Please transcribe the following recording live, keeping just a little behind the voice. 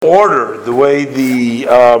order, the way the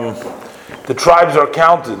tribes are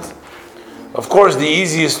counted. Of course, the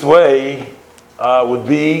easiest way would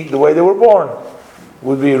be the way they were born.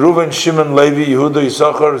 Would be Reuven, Shimon, Levi, Yehuda,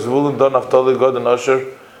 Yisachar, Zvulun, Dan, Naphtali, Gad, and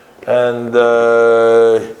Asher, and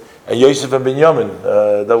Yosef and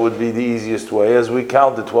Binyamin. That would be the easiest way, as we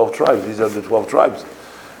count the 12 tribes. These are the 12 tribes.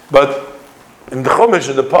 But in the Chumash,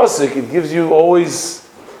 in the Pasuk, it gives you always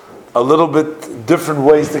a little bit different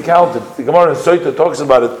ways to count it. The Gemara in Soita talks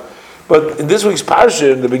about it. But in this week's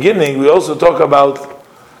Parsha, in the beginning, we also talk about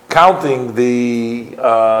counting the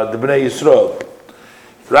Bnei Yisrael.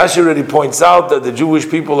 Rashi already points out that the Jewish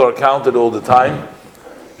people are counted all the time.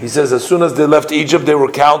 He says as soon as they left Egypt, they were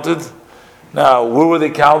counted. Now, where were they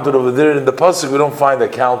counted over there? In the Pasuk, we don't find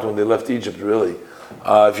that count when they left Egypt, really.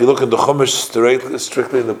 If you look at the Chumash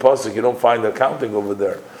strictly in the Pasuk, you don't find that counting over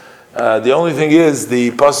there. The only thing is,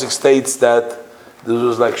 the Pasuk states that there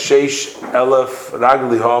was like Sheish Elef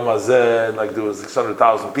Ragli Ha'amazeh, like there was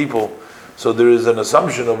 600,000 people. So there is an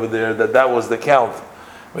assumption over there that that was the count.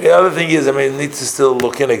 The other thing is, it needs to still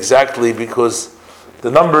look in exactly because the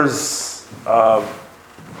numbers are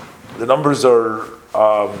the number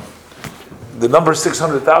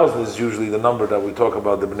 600,000 is usually the number that we talk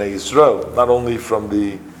about the Bnei Yisrael, not only from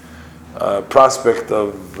the prospect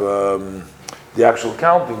of the actual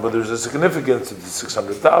counting, but there's a significance to the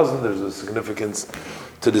 600,000. There's a significance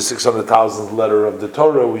to the 600,000th letter of the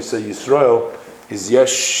Torah. We say Yisrael is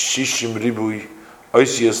Yesh Shishim Ribui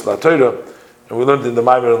Oisius La Torah. And we learned in the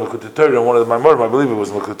Maimer and Likutei Torah, and one of the Maimer, I believe it was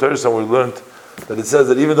in Likutei Torah, somewhere we learned that it says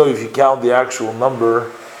that even though if you count the actual number,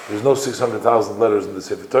 there's no 600,000 letters in the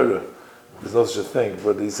Sefer Torah. There's no such a thing.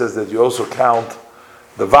 But he says that you also count,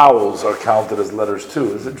 the vowels are counted as letters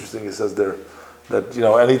too. It's interesting, it says there, that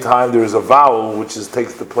anytime there is a vowel which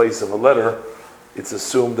takes the place of a letter, it's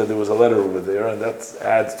assumed that there was a letter over there, and that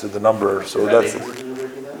adds to the number. So that's.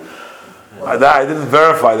 I didn't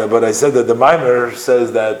verify that, but I said that the Maimer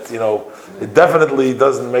says that it definitely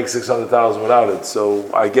doesn't make 600,000 without it. So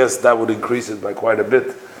I guess that would increase it by quite a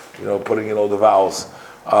bit. Putting in all the vowels.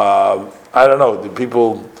 I don't know. Do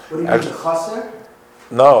people? What do you mean, the chaser?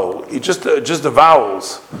 No, just the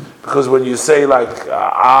vowels, because when you say like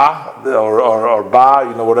or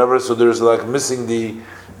ba, whatever, so there's like missing the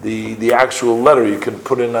actual letter. You can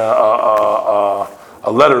put in a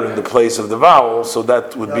letter in the place of the vowel, so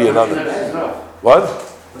that would be another. What?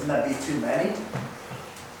 Wouldn't that be too many?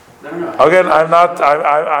 No. Again, I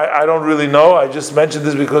don't really know. I just mentioned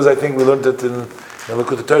this because I think we learned it in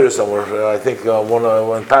Likutei Torah somewhere. I think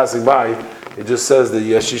when passing by, it just says the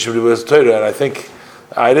Yeshish Ribui Torah, and I think.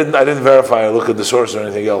 I didn't verify or look at the source or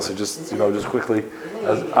anything else. It just quickly.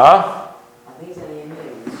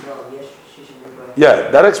 Yeah,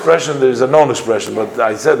 that expression, there's a known expression, but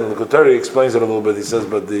I said in the Likutei explains it a little bit. He says,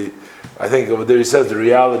 but I think over there he says the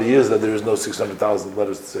reality is that there is no 600,000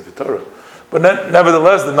 letters to Sefer Torah. But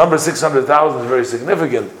nevertheless, the number 600,000 is very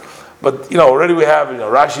significant. But already we have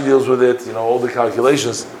Rashi deals with it. All the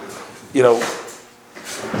calculations. But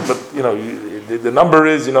the number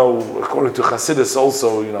is according to Hasidus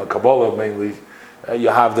also Kabbalah mainly you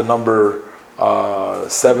have the number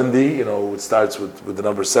 70. It starts with the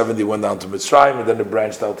number 70, went down to Mitzrayim, and then it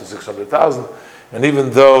branched out to 600,000. And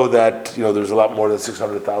even though that there's a lot more than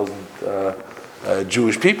 600,000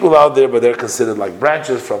 Jewish people out there, but they're considered like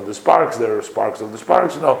branches from the sparks. There are sparks of the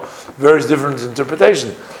sparks. Various different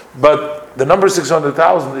interpretations. But the number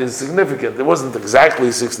 600,000 is significant. It wasn't exactly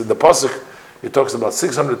 60. The pasuk. It talks about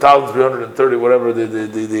 600,330, whatever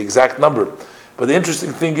the exact number. But the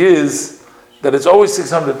interesting thing is that it's always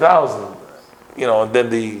 600,000. And then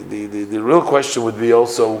the real question would be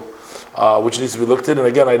also, which needs to be looked in. And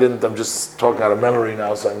again, I'm just talking out of memory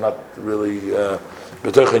now, so I'm not really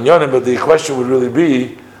b'toich inyanim. But the question would really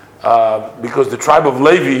be because the tribe of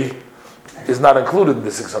Levi is not included in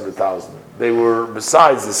the 600,000. They were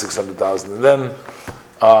besides the 600,000, and then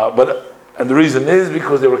And the reason is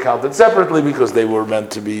because they were counted separately, because they were meant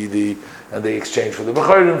to be and they exchanged for the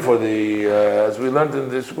Bechayrim, for the, as we learned in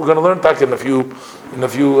this, we're going to learn Tak in a few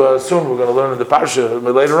soon, we're going to learn in the Parsha,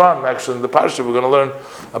 later on, actually in the Parsha, we're going to learn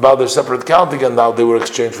about their separate counting and how they were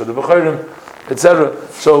exchanged for the Bechayrim, etc.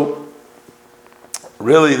 So,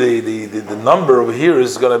 really the number over here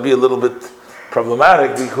is going to be a little bit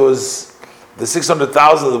problematic because the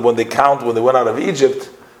 600,000, when they went out of Egypt,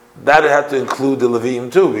 that had to include the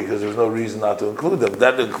Levim too, because there's no reason not to include them.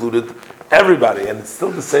 That included everybody, and it's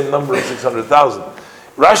still the same number of 600,000.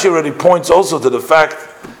 Rashi already points also to the fact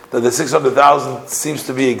that the 600,000 seems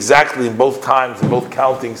to be exactly in both times, in both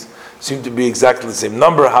countings, seem to be exactly the same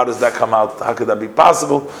number. How does that come out? How could that be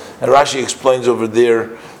possible? And Rashi explains over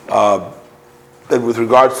there that with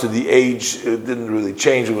regards to the age, it didn't really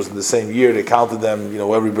change. It was in the same year. They counted them,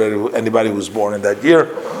 anybody who was born in that year.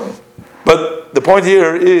 But the point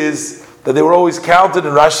here is that they were always counted,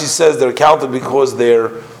 and Rashi says they're counted because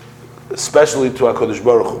they're especially to HaKadosh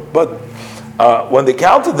Baruch Hu. But when they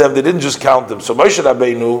counted them, they didn't just count them. So Moshe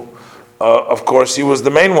Rabbeinu, of course, he was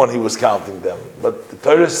the main one, he was counting them. But the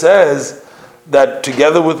Torah says that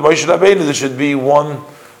together with Moshe Rabbeinu, there should be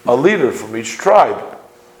a leader from each tribe.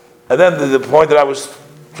 And then the point that I was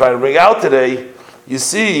trying to bring out today, you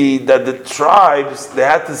see that the tribes, they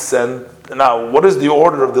had to send. Now, what is the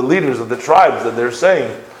order of the leaders of the tribes that they're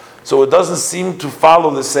saying? So it doesn't seem to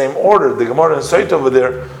follow the same order. The Gemara in Sot over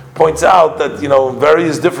there points out that, in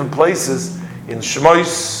various different places, in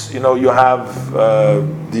Shmos, you have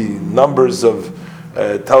the numbers of,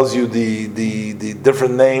 tells you the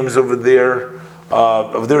different names over there,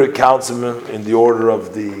 of their accounts in the order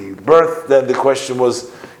of the birth. Then the question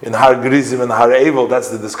was, in Har Gerizim and Har Evel, that's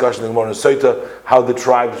the discussion in Gemara in Sot, how the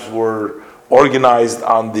tribes were organized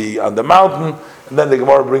on the mountain. And then the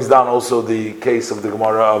Gemara brings down also the case of the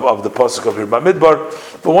Gemara of the Pasuk of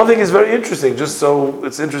Bamidbar. But one thing is very interesting, just so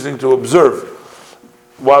it's interesting to observe.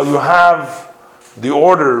 While you have the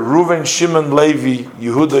order, Reuven, Shimon, Levi,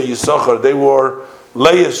 Yehuda, Yisachar, they were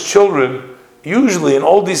Leah's children. Usually in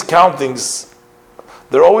all these countings,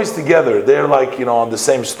 they're always together. They're like, on the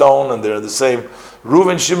same stone, and they're the same.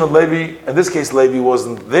 Reuven, Shimon, Levi, in this case Levi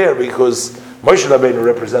wasn't there because Moshe Rabbeinu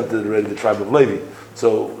represented already the tribe of Levi.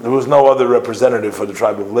 So there was no other representative for the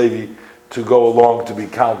tribe of Levi to go along to be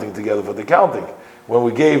counting together for the counting. When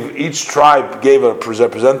we each tribe gave a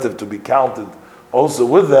representative to be counted also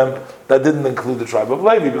with them, that didn't include the tribe of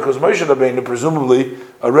Levi because Moshe Rabbeinu presumably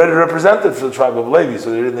already represented for the tribe of Levi,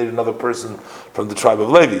 so they didn't need another person from the tribe of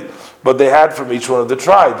Levi. But they had from each one of the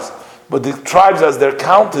tribes. But the tribes, as they're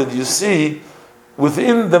counted, you see,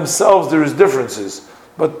 within themselves there is differences.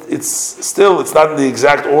 But it's not in the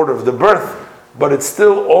exact order of the birth, but it's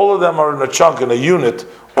still, all of them are in a chunk, in a unit.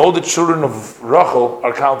 All the children of Rachel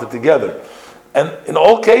are counted together. And in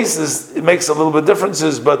all cases, it makes a little bit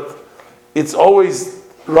differences, but it's always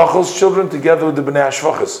Rachel's children together with the Bnei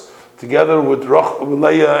Hashvachas, together with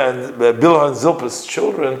Leah and Bilhah and Zilpah's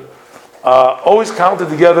children, always counted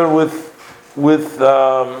together with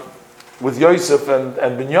Yosef and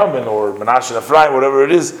Binyamin, or Menashe and Ephraim, whatever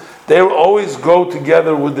it is. They always go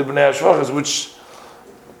together with the Bnei Hashvachas,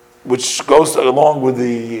 which goes along with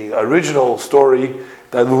the original story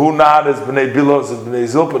that V'hunad is Bnei Bilos and Bnei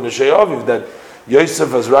Zilpah and Neshei Aviv, that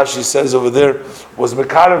Yosef, as Rashi says over there, was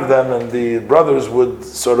Mekar of them, and the brothers would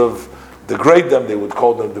sort of degrade them. They would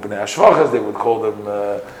call them the Bnei Hashvachas. They would call them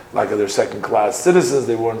like their second-class citizens.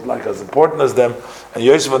 They weren't like as important as them. And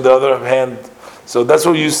Yosef, on the other hand, so that's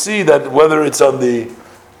what you see, that whether it's on the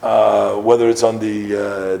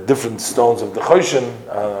different stones of the Choshen,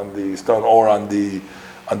 on the stone, or on the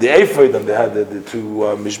ephod, and they had the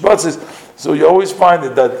two mishbatzes. So you always find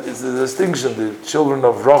that it's a distinction. The children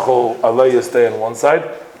of Rachel, Leah stay on one side,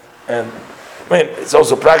 and it's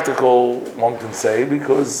also practical, one can say,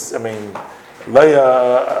 because Leah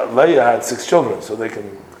had 6 children, so they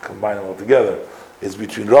can combine them all together. It's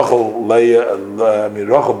between Rachel, Rachel,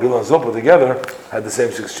 Bilhah, and Zilpah together had the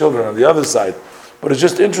same 6 children on the other side. But it's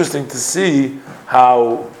just interesting to see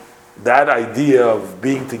how that idea of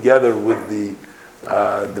being together with the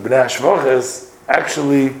Bnei Hashvachas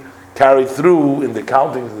actually carried through in the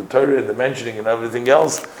counting of the Torah and the mentioning and everything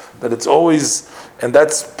else. That it's always, and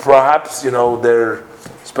that's perhaps their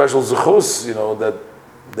special zechus, that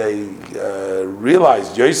they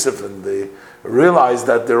realized Yosef, and they realized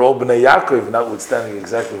that they're all Bnei Yaakov, notwithstanding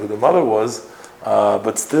exactly who the mother was,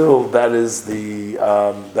 but still that is the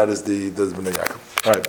Bnei Yaakov.